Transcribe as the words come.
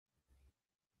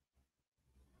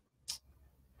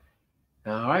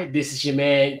All right, this is your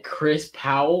man Chris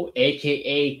Powell,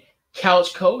 aka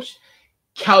Couch Coach.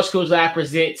 Couch Coach Live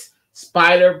presents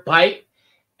Spider Byte,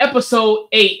 episode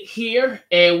 8 here,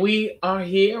 and we are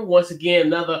here once again,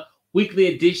 another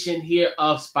weekly edition here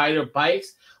of Spider Bytes,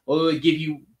 where we will give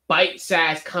you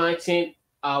bite-sized content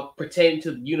pertaining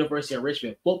to the University of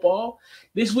Richmond football.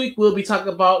 This week we'll be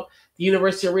talking about the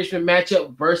University of Richmond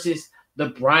matchup versus the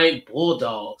Bryant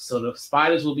Bulldogs. So the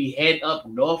Spiders will be heading up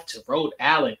north to Rhode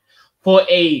Island for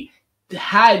a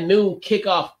high noon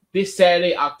kickoff this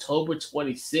Saturday, October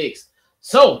 26th.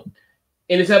 So,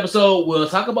 in this episode, we'll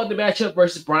talk about the matchup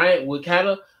versus Bryant. We'll kind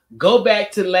of go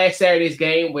back to last Saturday's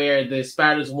game where the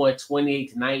Spiders won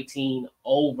 28-19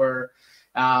 over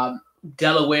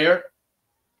Delaware.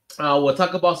 We'll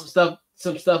talk about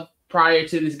some stuff prior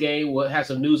to this game. We'll have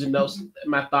some news and notes,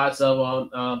 my thoughts of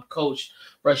Coach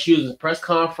Russ Huesman's press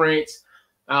conference.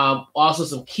 Also,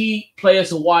 some key players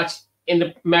to watch in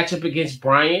the matchup against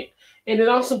Bryant, and then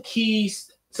also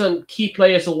some key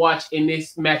players to watch in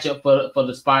this matchup for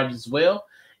the Spiders as well.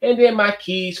 And then my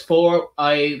keys for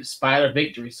a Spider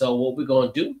victory. So what we're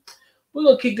going to do, we're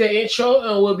going to kick the intro,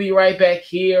 and we'll be right back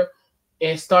here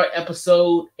and start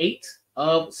episode 8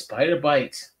 of Spider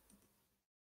Byte.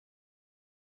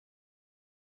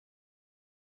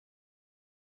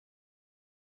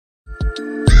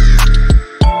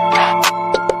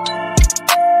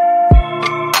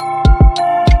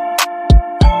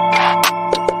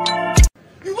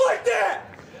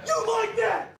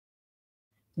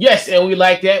 Yes, and we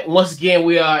like that. Once again,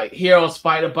 we are here on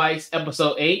Spider Bites,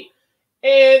 episode 8.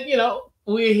 And,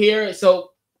 we're here.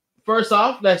 So, first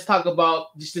off, let's talk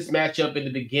about just this matchup in the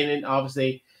beginning.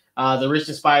 Obviously, the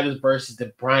Richmond Spiders versus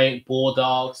the Bryant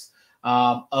Bulldogs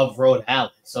of Rhode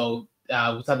Island. So, we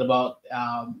talked about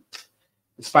the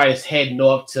Spiders heading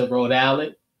north to Rhode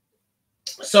Island.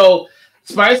 So,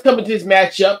 Spiders coming to this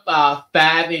matchup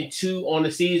 5-2 on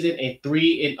the season and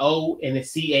 3-0 in the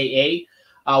CAA.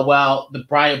 While the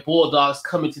Bryant Bulldogs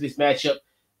come into this matchup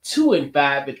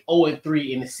 2-5 and 0-3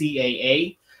 in the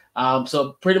CAA.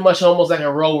 So pretty much almost like a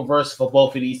role reversal for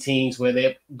both of these teams where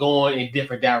they're going in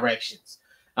different directions.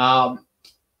 So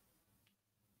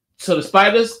the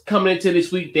Spiders coming into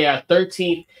this week, they are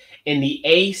 13th in the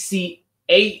AFCA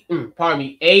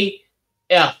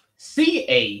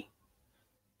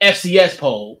FCS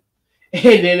poll. And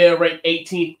then they're ranked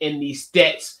 18th in the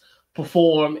Stats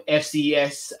Perform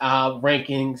FCS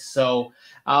rankings. So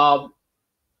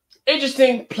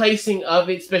interesting placing of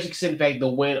it, especially considering the fact the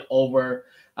win over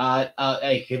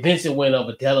a convincing win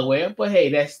over Delaware. But hey,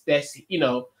 that's that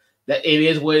it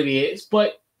is what it is.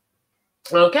 But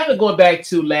kind of going back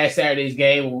to last Saturday's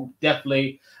game,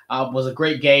 definitely was a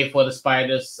great game for the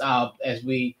Spiders as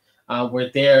we were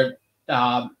there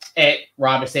at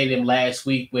Robin Stadium last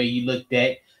week, where you looked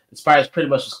at the Spiders pretty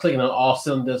much was clicking on all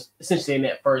cylinders, essentially in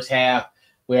that first half,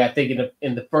 where I think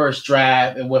in the first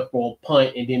drive it went for a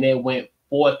punt, and then they went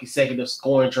 4 consecutive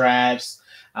scoring drives.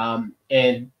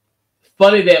 And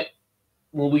funny that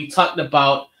when we talked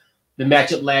about the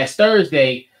matchup last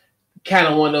Thursday, kind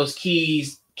of one of those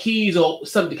keys or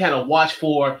something to kind of watch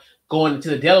for going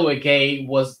into the Delaware game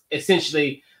was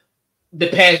essentially the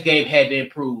pass game had to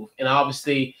improve, and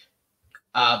obviously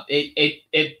the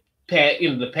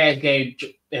pass game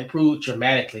improved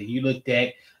dramatically. You looked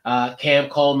at Cam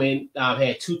Coleman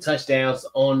had 2 touchdowns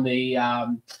on the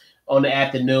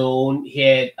afternoon. He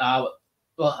had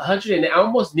 100 and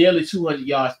almost nearly 200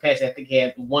 yards passing. I think he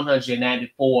had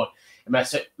 194. If my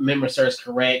memory serves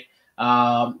correct.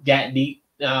 Got Nick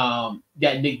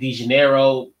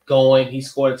DeGeneiro going. He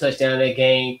scored a touchdown in that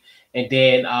game, and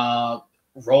then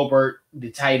Robert,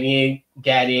 the tight end,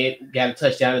 got a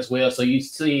touchdown as well. So you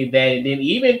see that, and then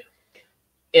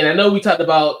and I know we talked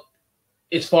about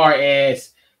as far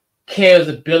as Cam's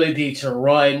ability to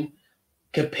run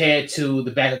compared to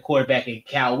the backup quarterback in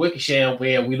Cal Wickersham,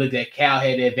 where we looked at Cal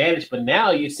had the advantage, but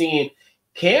now you're seeing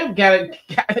Cam got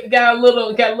a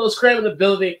little scrambling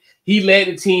ability. He led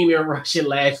the team in rushing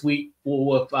last week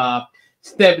with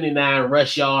 79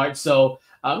 rush yards. So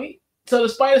so the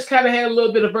Spiders kind of had a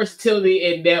little bit of versatility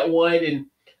in that one, and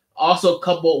also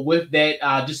coupled with that,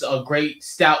 just a great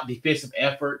stout defensive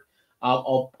effort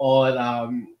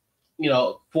on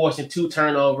forcing 2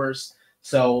 turnovers.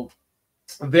 So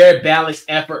a very balanced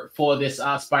effort for this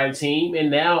Spider team.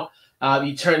 And now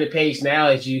you turn the page now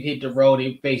as you hit the road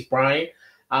and face Bryant.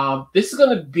 This is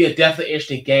going to be a definitely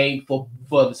interesting game for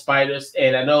the Spiders.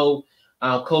 And I know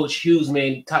Coach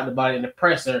Huesman talked about it in the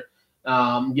presser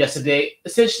yesterday.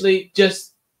 Essentially,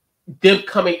 just them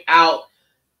coming out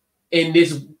in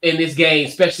this game,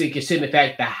 especially considering the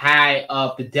fact the high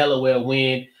of the Delaware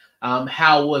win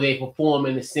how will they perform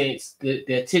in the sense the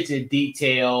attention to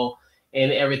detail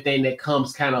and everything that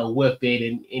comes kind of with it,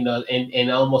 and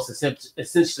and almost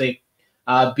essentially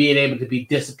being able to be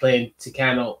disciplined to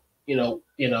kind of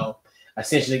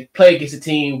essentially play against a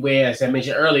team where, as I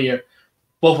mentioned earlier,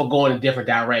 both are going in different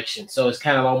directions. So it's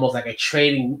kind of almost like a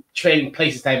trading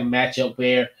places type of matchup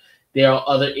where there are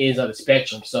other ends of the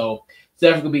spectrum. So it's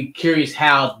definitely gonna be curious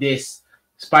how this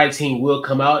Spider team will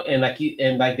come out, and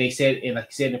like they said, and like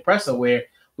you said in the presser, where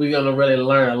we're gonna really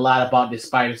learn a lot about this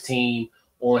Spiders team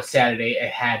on Saturday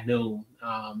at high noon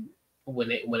when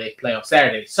they play on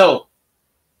Saturday. So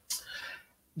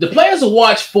the players to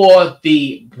watch for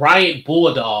the Bryant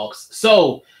Bulldogs.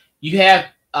 So you have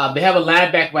they have a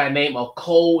linebacker by the name of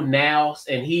Cole Niles,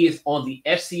 and he is on the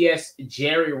FCS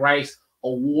Jerry Rice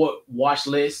Award watch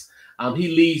list.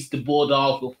 He leads the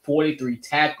Bulldogs with 43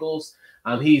 tackles.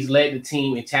 He's led the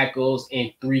team in tackles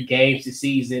in 3 games this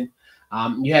season.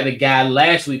 You had a guy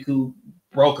last week who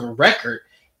broke a record,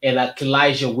 and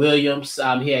Elijah Williams.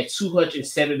 He had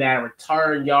 279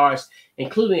 return yards,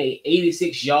 including an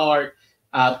 86-yard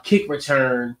kick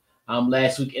return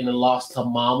last week in the loss to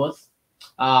Monmouth.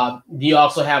 You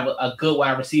also have a good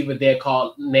wide receiver there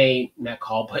named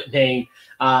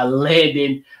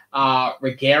Landon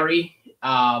Regari.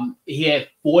 He has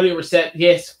 40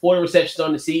 receptions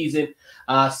on the season,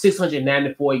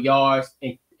 694 yards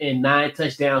and 9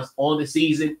 touchdowns on the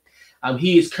season.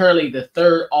 He is currently the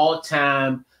 3rd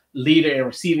all-time leader in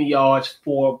receiving yards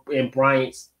in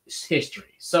Bryant's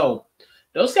history. So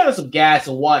those kind of some guys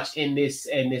to watch in this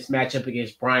matchup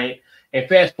against Bryant. And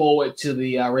fast forward to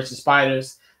the Richmond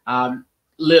Spiders.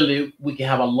 Literally, we can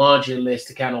have a laundry list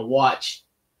to kind of watch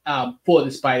for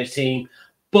the Spiders team,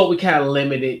 but we kind of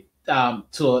limited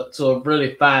to a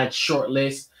really fine short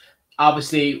list.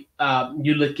 Obviously,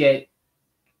 you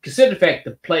consider the fact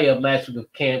the play of last week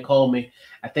of Cam Coleman.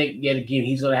 I think yet again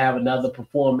he's going to have another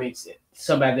performance,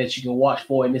 somebody that you can watch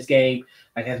for in this game.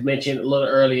 Like I mentioned a little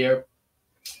earlier,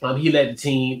 he led the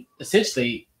team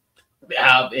essentially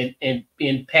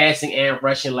in passing and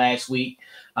rushing last week.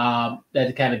 That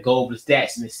to kind of go over the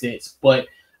stats in a sense, but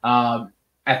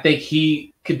I think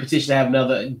he could potentially have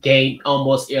another game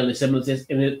almost early similar to this,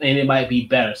 and it might be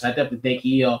better. So I definitely think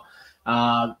he'll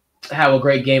have a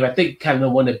great game. I think kind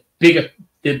of one of the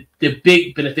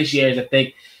big beneficiaries, I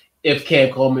think, if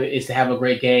Cam Coleman is to have a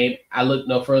great game, I look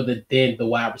no further than the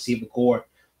wide receiver core.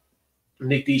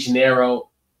 Nick DeGennaro,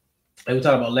 like we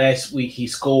talked about last week, he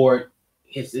scored.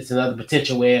 It's another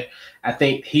potential where I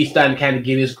think he's starting to kind of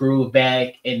get his groove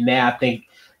back, and now I think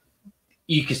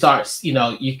you can start, you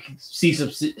can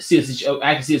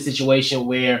I can see a situation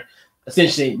where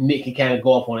essentially Nick can kind of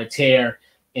go up on a tear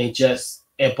and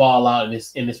ball out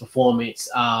in this performance.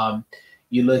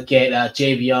 You look at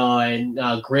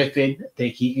Javion Griffin, I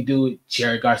think he could do it.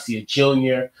 Jared Garcia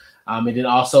Jr., and then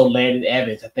also Landon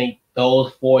Evans. I think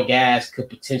those 4 guys could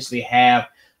potentially have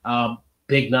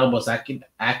big numbers. I can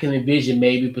envision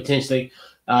maybe potentially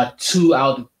 2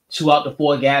 out the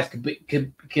 4 guys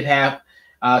could have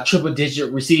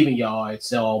triple-digit receiving yards,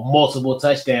 so multiple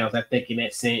touchdowns, I think, in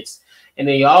that sense. And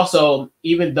then you also,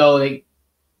 even though they,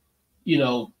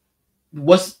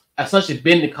 what's essentially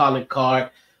been the calling card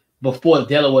before the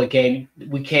Delaware game,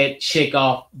 we can't shake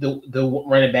off the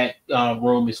running back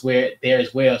room there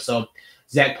as well. So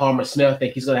Zach Palmer-Smith, I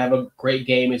think he's going to have a great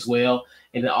game as well.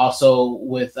 And then also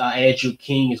with Andrew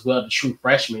King as well, the true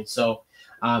freshman. So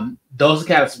those are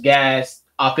kind of some guys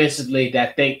offensively that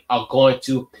I think are going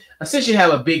to essentially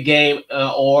have a big game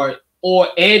or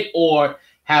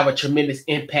have a tremendous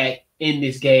impact in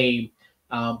this game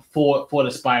for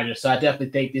the Spiders. So I definitely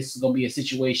think this is going to be a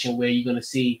situation where you're going to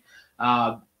see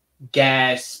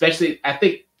guys, especially I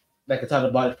think like I talked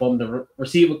about it from the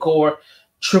receiver core,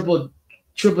 triple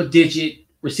digit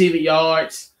receiving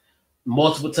yards,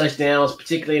 multiple touchdowns,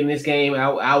 particularly in this game.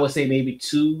 I would say maybe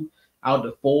 2 out of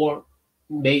the 4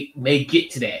 may get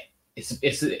to that.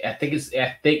 I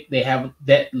think they have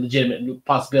that legitimate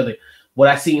possibility. What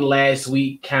I seen last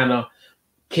week can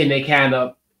they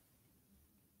add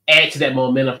to that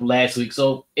momentum from last week?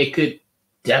 So it could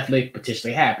definitely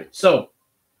potentially happen. So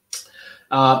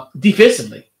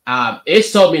defensively,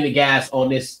 it's so many guys on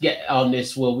this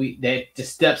that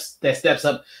steps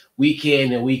up week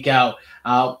in and week out.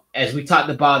 As we talked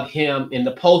about him in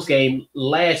the post game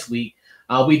last week,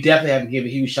 we definitely have to give a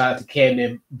huge shout out to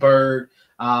Camden Bird,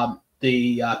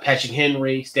 the Patrick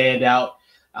Henry standout,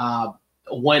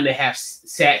 1.5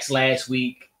 sacks last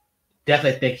week.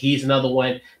 Definitely think he's another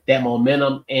one, that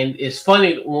momentum. And it's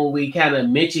funny when we kind of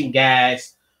mention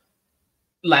guys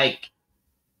like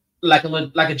a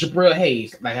Jabril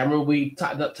Hayes. Like I remember we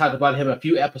talked about him a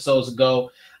few episodes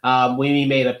ago. when he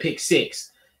made a pick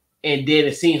six. And then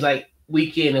it seems like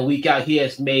week in and week out, he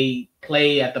has made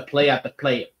play after play after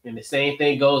play. And the same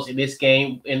thing goes in this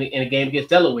game, in a game against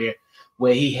Delaware,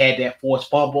 where he had that forced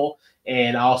fumble,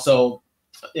 and also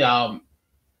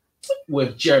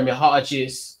with Jeremy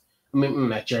Hodges. I mean,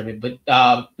 not Jeremy, but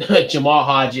Jamal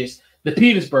Hodges, the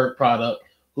Petersburg product,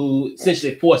 who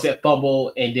essentially forced that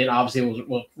fumble, and then obviously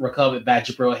was recovered by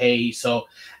Jabril Hayes. So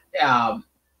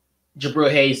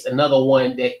Jabril Hayes, another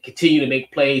one that continue to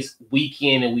make plays week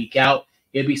in and week out.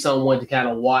 It'll be someone to kind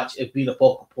of watch. It'll be the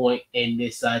focal point in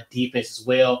this defense as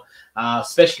well,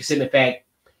 especially considering the fact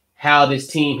how this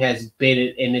team has been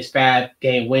in this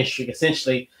 5-game win streak,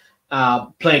 essentially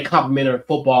playing complementary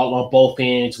football on both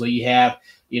ends, where you have,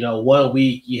 1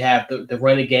 week you have the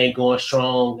running game going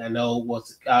strong. I know it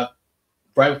was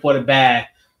right before the bye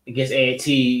against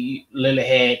A&T, you literally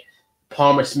had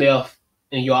Palmer Smith,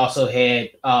 and you also had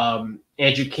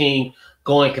Andrew King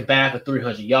going combined for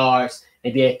 300 yards.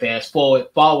 And then fast forward,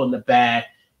 following the bye,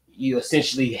 you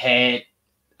essentially had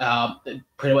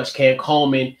pretty much Cam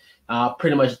Coleman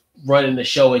pretty much running the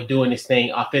show and doing this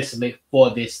thing offensively for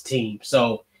this team.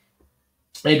 So,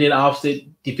 and then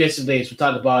obviously defensively, as we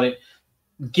talked about it,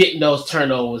 getting those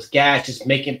turnovers, guys just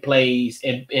making plays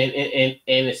and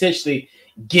essentially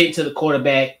getting to the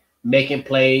quarterback, making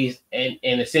plays, and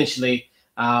essentially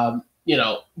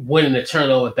winning the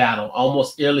turnover battle,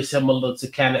 almost eerily similar to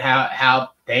kind of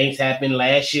how things happened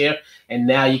last year. And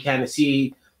now you kind of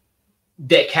see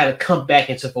that kind of come back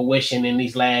into fruition in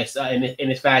these last in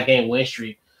this 5-game win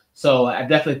streak. So I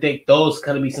definitely think those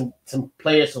going to be some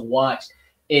players to watch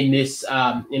in this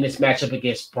matchup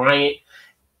against Bryant.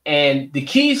 And the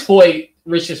keys for a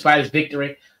Richmond Spiders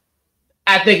victory,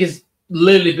 I think, has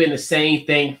literally been the same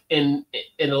thing in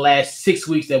the last 6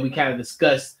 weeks that we kind of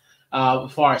discussed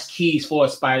as far as keys for a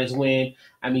Spiders win.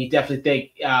 I mean, you definitely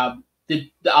think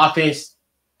the offense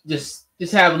just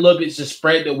have a little bit to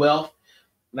spread the wealth.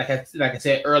 Like I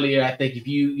said earlier, I think if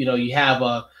you have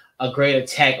a great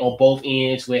attack on both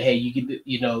ends, where hey, you can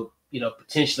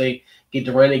potentially get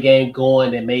the running game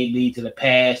going that may lead to the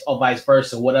pass, or vice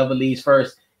versa, whatever leads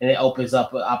first, and it opens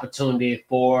up an opportunity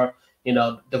for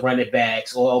the running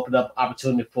backs, or open up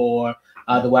opportunity for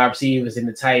the wide receivers and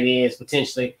the tight ends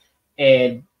potentially.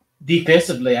 And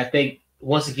defensively, I think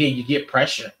once again you get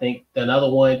pressure. I think another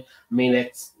one, I mean,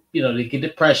 that's they get the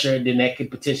pressure, then that could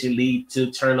potentially lead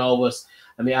to turnovers.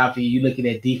 I mean, obviously, you look at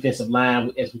that defensive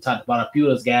line, as we talked about a few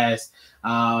of those guys,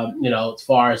 as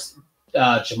far as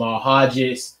Jamal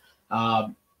Hodges,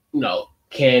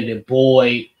 Camden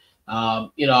Boyd,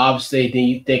 obviously, then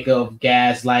you think of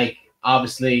guys like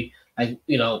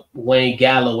Wayne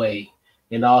Galloway,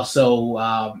 and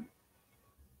also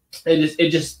it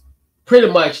just pretty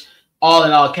much all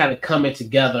in all kind of coming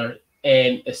together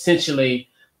and essentially,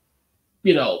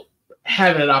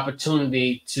 having an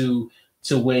opportunity to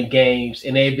win games,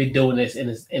 and they've been doing this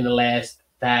in the last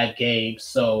 5 games.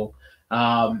 So, so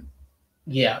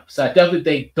I definitely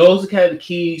think those are kind of the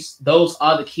keys. Those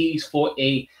are the keys for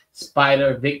a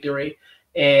Spider victory,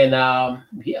 and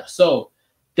so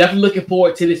definitely looking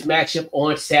forward to this matchup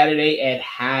on Saturday at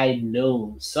high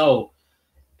noon. So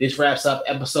this wraps up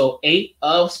episode 8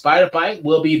 of Spider Byte.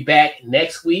 We'll be back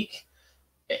next week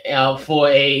for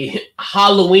a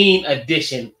Halloween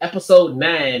edition, episode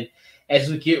 9, as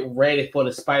we get ready for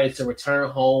the Spiders to return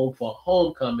home for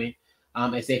homecoming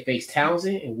as they face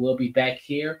Townsend. And we'll be back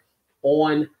here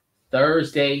on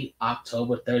Thursday,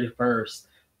 October 31st,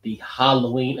 the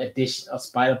Halloween edition of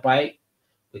Spider Byte.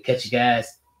 We'll catch you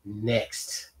guys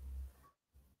next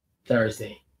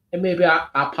Thursday. And maybe I'll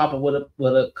pop up with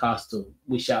a costume.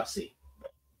 We shall see.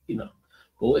 But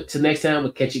until next time,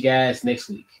 we'll catch you guys next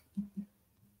week.